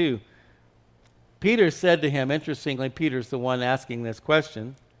 22. Peter said to him, interestingly, Peter's the one asking this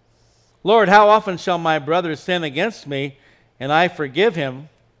question, Lord, how often shall my brother sin against me and I forgive him?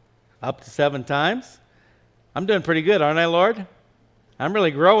 Up to 7 times? I'm doing pretty good, aren't I, Lord? I'm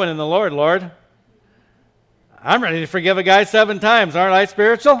really growing in the Lord, Lord. I'm ready to forgive a guy 7 times, aren't I,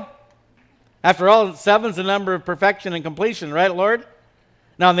 spiritual? After all, 7's the number of perfection and completion, right, Lord?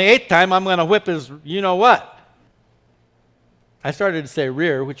 Now, on the 8th time, I'm going to whip his you-know-what. I started to say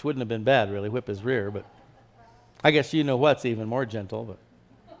rear, which wouldn't have been bad, really. Whip his rear, but I guess you know what's even more gentle, but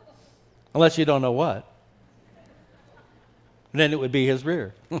unless you don't know what, then it would be his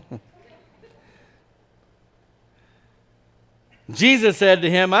rear. Jesus said to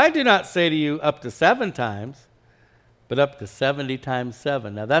him, I do not say to you up to 7 times, but up to 70 times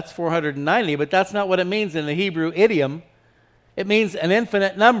 7. Now that's 490, but that's not what it means in the Hebrew idiom. It means an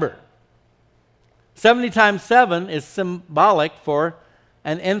infinite number. 70 times 7 is symbolic for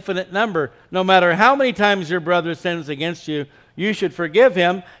an infinite number. No matter how many times your brother sins against you, you should forgive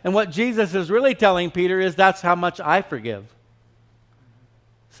him. And what Jesus is really telling Peter is that's how much I forgive.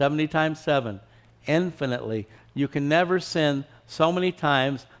 70 times 7, infinitely. You can never sin so many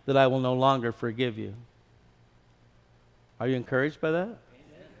times that I will no longer forgive you. Are you encouraged by that? Amen.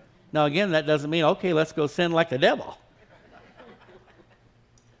 Now again, that doesn't mean, okay, let's go sin like the devil.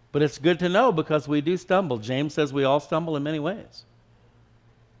 But it's good to know because we do stumble. James says we all stumble in many ways.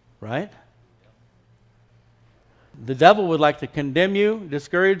 Right? The devil would like to condemn you,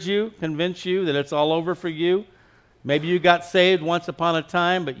 discourage you, convince you that it's all over for you. Maybe you got saved once upon a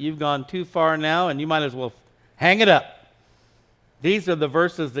time, but you've gone too far now and you might as well hang it up. These are the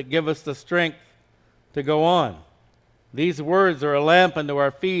verses that give us the strength to go on. These words are a lamp unto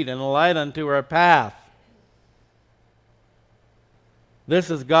our feet and a light unto our path.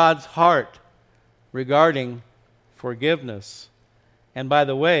 This is God's heart regarding forgiveness. And by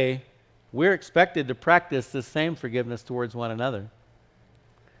the way, we're expected to practice the same forgiveness towards one another.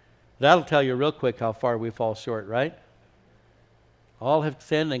 That'll tell you real quick how far we fall short, right? All have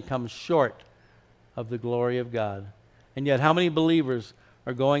sinned and come short of the glory of God. And yet, how many believers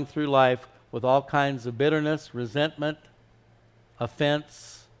are going through life with all kinds of bitterness, resentment,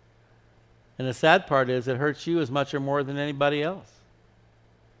 offense? And the sad part is it hurts you as much or more than anybody else.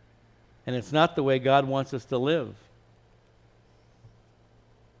 And it's not the way God wants us to live.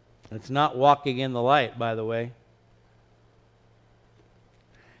 It's not walking in the light, by the way.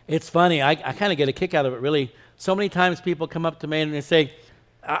 It's funny. I kind of get a kick out of it, really. So many times people come up to me and they say,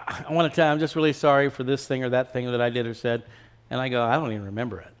 I want to tell you, I'm just really sorry for this thing or that thing that I did or said. And I go, I don't even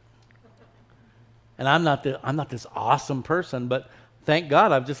remember it. And I'm not this awesome person, but thank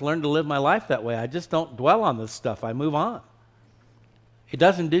God I've just learned to live my life that way. I just don't dwell on this stuff. I move on. It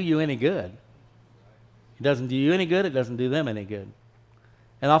doesn't do you any good. It doesn't do you any good. It doesn't do them any good.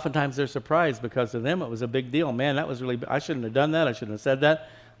 And oftentimes they're surprised because to them it was a big deal. Man, that was really, I shouldn't have done that. I shouldn't have said that.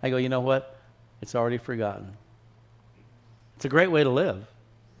 I go, you know what? It's already forgotten. It's a great way to live.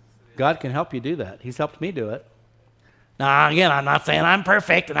 God can help you do that. He's helped me do it. Now, again, I'm not saying I'm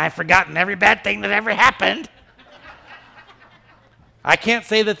perfect and I've forgotten every bad thing that ever happened. I can't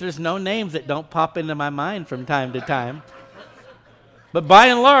say that there's no names that don't pop into my mind from time to time. But by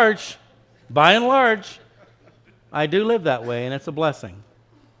and large, I do live that way, and it's a blessing.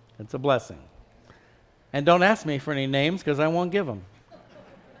 It's a blessing. And don't ask me for any names because I won't give them.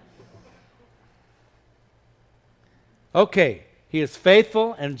 Okay, he is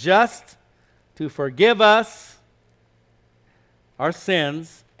faithful and just to forgive us our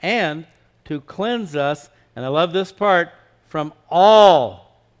sins and to cleanse us, and I love this part, from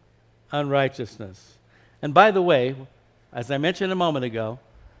all unrighteousness. And by the way, as I mentioned a moment ago,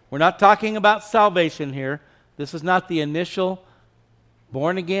 we're not talking about salvation here. This is not the initial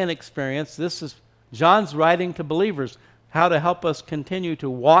born-again experience. This is John's writing to believers how to help us continue to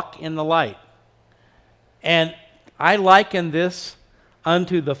walk in the light. And I liken this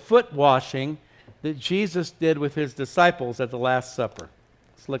unto the foot washing that Jesus did with his disciples at the Last Supper.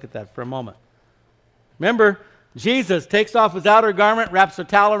 Let's look at that for a moment. Remember, Jesus takes off his outer garment, wraps a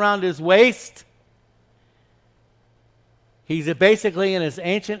towel around his waist. He's basically in his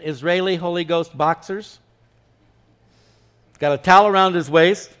ancient Israeli Holy Ghost boxers. Got a towel around his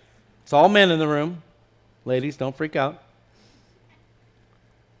waist. It's all men in the room. Ladies, don't freak out.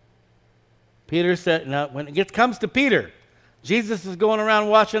 Peter said, now when it comes to Peter, Jesus is going around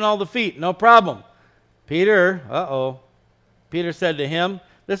washing all the feet. No problem. Peter said to him,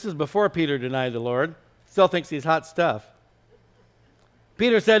 this is before Peter denied the Lord. Still thinks he's hot stuff.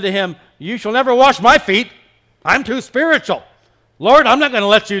 Peter said to him, you shall never wash my feet. I'm too spiritual. Lord, I'm not going to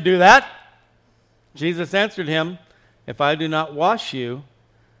let you do that. Jesus answered him, if I do not wash you,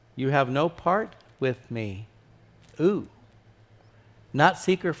 you have no part with me. Ooh, not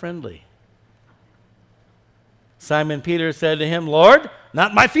seeker friendly. Simon Peter said to him, Lord,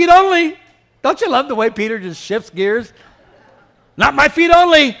 not my feet only. Don't you love the way Peter just shifts gears? Not my feet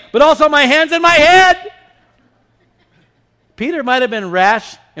only, but also my hands and my head. Peter might have been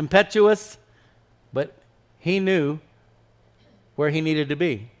rash, impetuous, but he knew where he needed to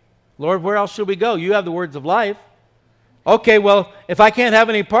be. Lord, where else should we go? You have the words of life. Okay, well, if I can't have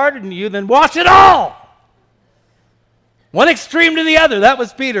any part in you, then wash it all. One extreme to the other. That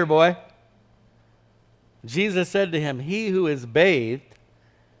was Peter, boy. Jesus said to him, he who is bathed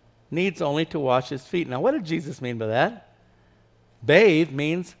needs only to wash his feet. Now, what did Jesus mean by that? Bathed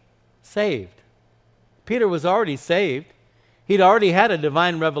means saved. Peter was already saved. He'd already had a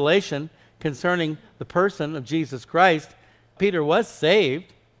divine revelation concerning the person of Jesus Christ. Peter was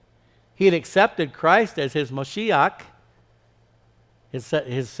saved. He had accepted Christ as his Moshiach,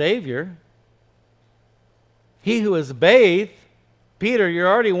 his Savior. He who is bathed, Peter, you're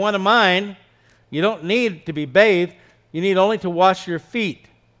already one of mine. You don't need to be bathed. You need only to wash your feet.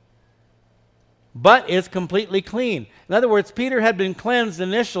 But is completely clean. In other words, Peter had been cleansed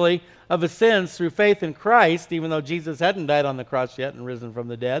initially of his sins through faith in Christ, even though Jesus hadn't died on the cross yet and risen from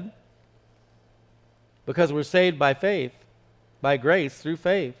the dead. Because we're saved by faith, by grace through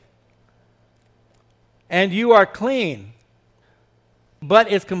faith. And you are clean.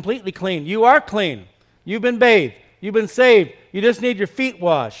 But is completely clean. You are clean. You've been bathed. You've been saved. You just need your feet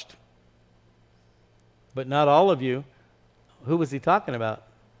washed. But not all of you. Who was he talking about?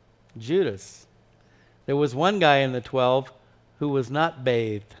 Judas. There was one guy in the 12 who was not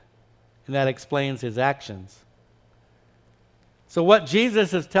bathed, and that explains his actions. So what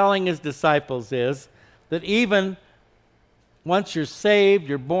Jesus is telling his disciples is that even once you're saved,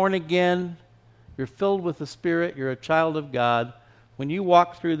 you're born again, you're filled with the Spirit, you're a child of God, when you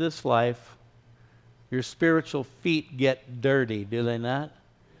walk through this life, your spiritual feet get dirty, do they not?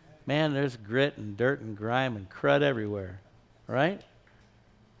 Man, there's grit and dirt and grime and crud everywhere, right?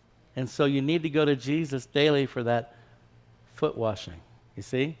 And so you need to go to Jesus daily for that foot washing. You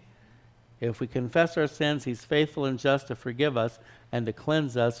see? If we confess our sins, he's faithful and just to forgive us and to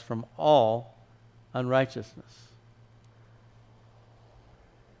cleanse us from all unrighteousness.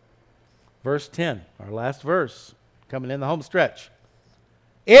 Verse 10, our last verse, coming in the home stretch.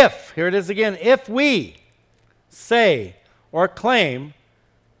 If, here it is again, if we say or claim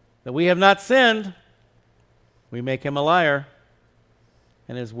that we have not sinned, we make him a liar,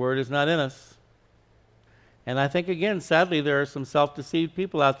 and his word is not in us. And I think, again, sadly, there are some self-deceived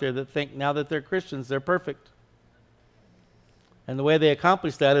people out there that think now that they're Christians, they're perfect. And the way they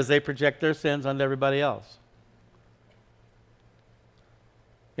accomplish that is they project their sins onto everybody else.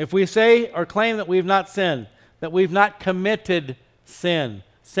 If we say or claim that we've not sinned, that we've not committed sin,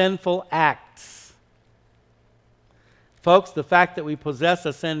 sinful acts, folks, the fact that we possess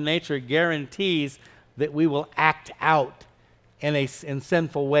a sin nature guarantees that we will act out in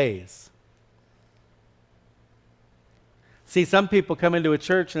sinful ways. See, some people come into a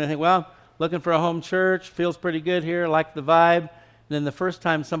church and they think, well, looking for a home church, feels pretty good here, like the vibe. And then the first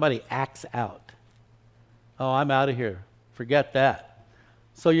time somebody acts out, oh, I'm out of here. Forget that.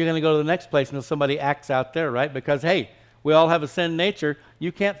 So you're going to go to the next place and somebody acts out there, right? Because, hey, we all have a sin nature.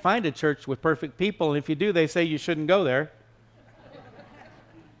 You can't find a church with perfect people. And if you do, they say you shouldn't go there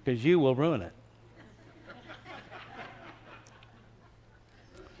because you will ruin it.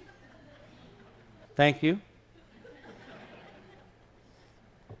 Thank you.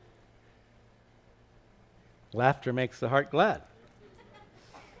 Laughter makes the heart glad.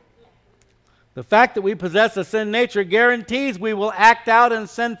 The fact that we possess a sin nature guarantees we will act out in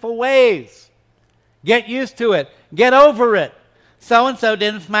sinful ways. Get used to it. Get over it. So-and-so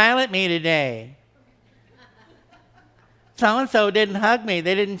didn't smile at me today. So-and-so didn't hug me.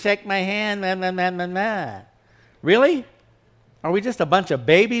 They didn't shake my hand. Blah, blah, blah, blah, blah. Really? Are we just a bunch of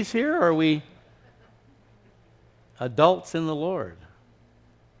babies here, or are we adults in the Lord?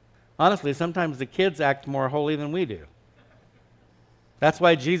 Honestly, sometimes the kids act more holy than we do. That's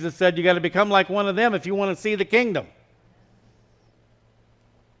why Jesus said you got to become like one of them if you want to see the kingdom.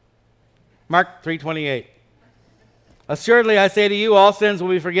 Mark 3:28. Assuredly, I say to you, all sins will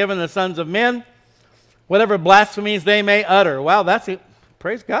be forgiven the sons of men, whatever blasphemies they may utter. Wow, that's it.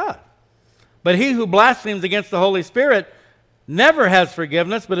 Praise God. But he who blasphemes against the Holy Spirit never has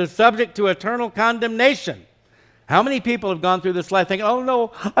forgiveness, but is subject to eternal condemnation. How many people have gone through this life thinking, oh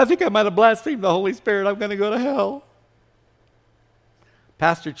no, I think I might have blasphemed the Holy Spirit. I'm going to go to hell.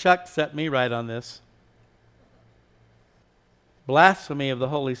 Pastor Chuck set me right on this. Blasphemy of the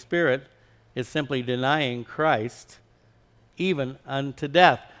Holy Spirit is simply denying Christ even unto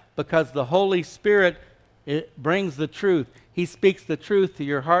death, because the Holy Spirit, it brings the truth. He speaks the truth to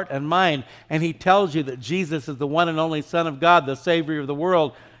your heart and mind, and he tells you that Jesus is the one and only Son of God, the Savior of the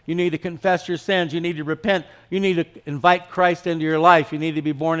world. You need to confess your sins. You need to repent. You need to invite Christ into your life. You need to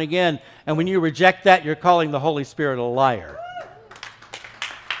be born again. And when you reject that, you're calling the Holy Spirit a liar.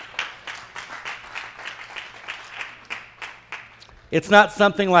 It's not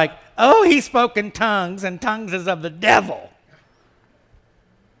something like, oh, he spoke in tongues, and tongues is of the devil.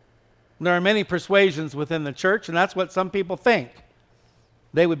 There are many persuasions within the church, and that's what some people think.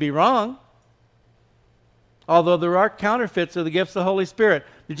 They would be wrong. Although there are counterfeits of the gifts of the Holy Spirit.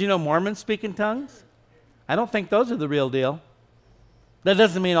 Did you know Mormons speak in tongues? I don't think those are the real deal. That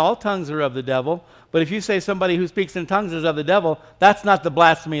doesn't mean all tongues are of the devil. But if you say somebody who speaks in tongues is of the devil, that's not the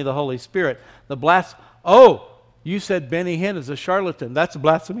blasphemy of the Holy Spirit. Oh, you said Benny Hinn is a charlatan. That's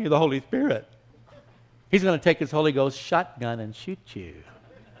blasphemy of the Holy Spirit. He's going to take his Holy Ghost shotgun and shoot you.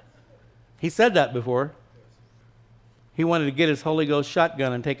 He said that before. He wanted to get his Holy Ghost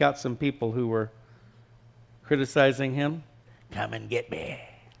shotgun and take out some people who were criticizing him. Come and get me.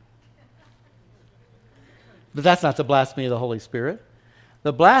 But that's not the blasphemy of the Holy Spirit.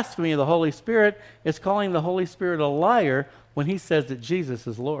 The blasphemy of the Holy Spirit is calling the Holy Spirit a liar when he says that Jesus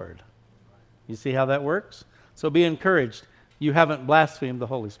is Lord. You see how that works? So be encouraged. You haven't blasphemed the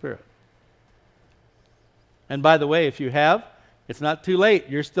Holy Spirit. And by the way, if you have, it's not too late.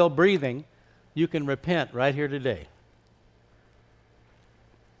 You're still breathing. You can repent right here today.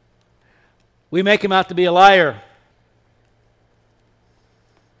 We make him out to be a liar.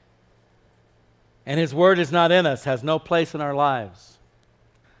 And his word is not in us, has no place in our lives.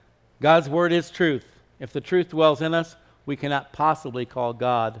 God's word is truth. If the truth dwells in us, we cannot possibly call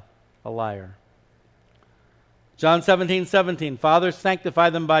God a liar. John 17:17, Father, sanctify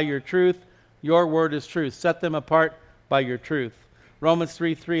them by your truth. Your word is truth. Set them apart by your truth. Romans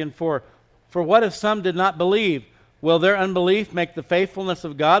 3:3 and 4, for what if some did not believe? Will their unbelief make the faithfulness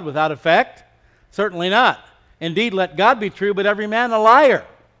of God without effect? Certainly not. Indeed, let God be true, but every man a liar.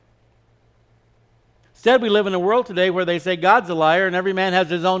 Instead, we live in a world today where they say God's a liar and every man has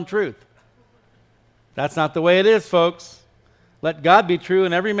his own truth. That's not the way it is, folks. Let God be true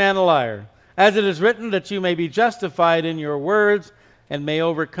and every man a liar. As it is written, that you may be justified in your words and may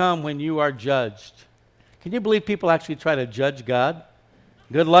overcome when you are judged. Can you believe people actually try to judge God?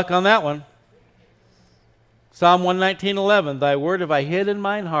 Good luck on that one. Psalm 119:11, thy word have I hid in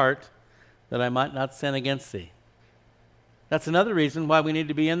mine heart, that I might not sin against thee. That's another reason why we need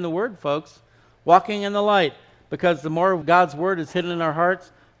to be in the word, folks. Walking in the light, because the more of God's word is hidden in our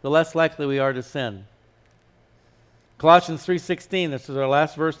hearts, the less likely we are to sin. Colossians 3:16, this is our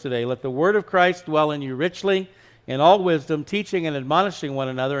last verse today. Let the word of Christ dwell in you richly, in all wisdom, teaching and admonishing one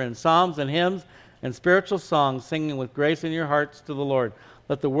another in psalms and hymns and spiritual songs, singing with grace in your hearts to the Lord.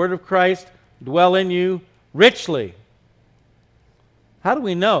 Let the word of Christ dwell in you richly. How do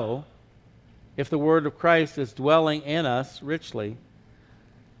we know if the word of Christ is dwelling in us richly?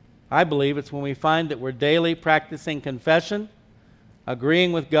 I believe it's when we find that we're daily practicing confession,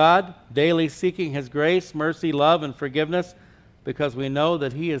 agreeing with God, daily seeking his grace, mercy, love, and forgiveness, because we know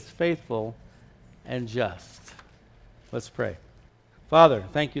that he is faithful and just. Let's pray. Father,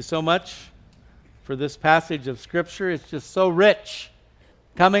 thank you so much for this passage of Scripture. It's just so rich,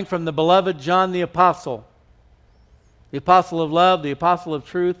 coming from the beloved John the Apostle of love, the apostle of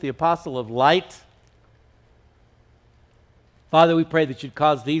truth, the apostle of light. Father, we pray that you'd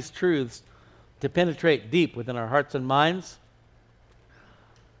cause these truths to penetrate deep within our hearts and minds.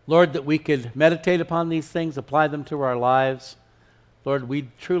 Lord, that we could meditate upon these things, apply them to our lives. Lord, we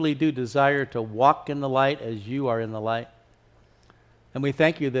truly do desire to walk in the light as you are in the light. And we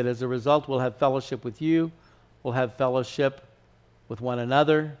thank you that as a result we'll have fellowship with you, we'll have fellowship with one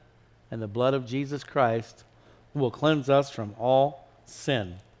another, and the blood of Jesus Christ will cleanse us from all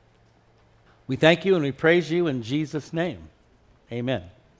sin. We thank you and we praise you in Jesus' name. Amen.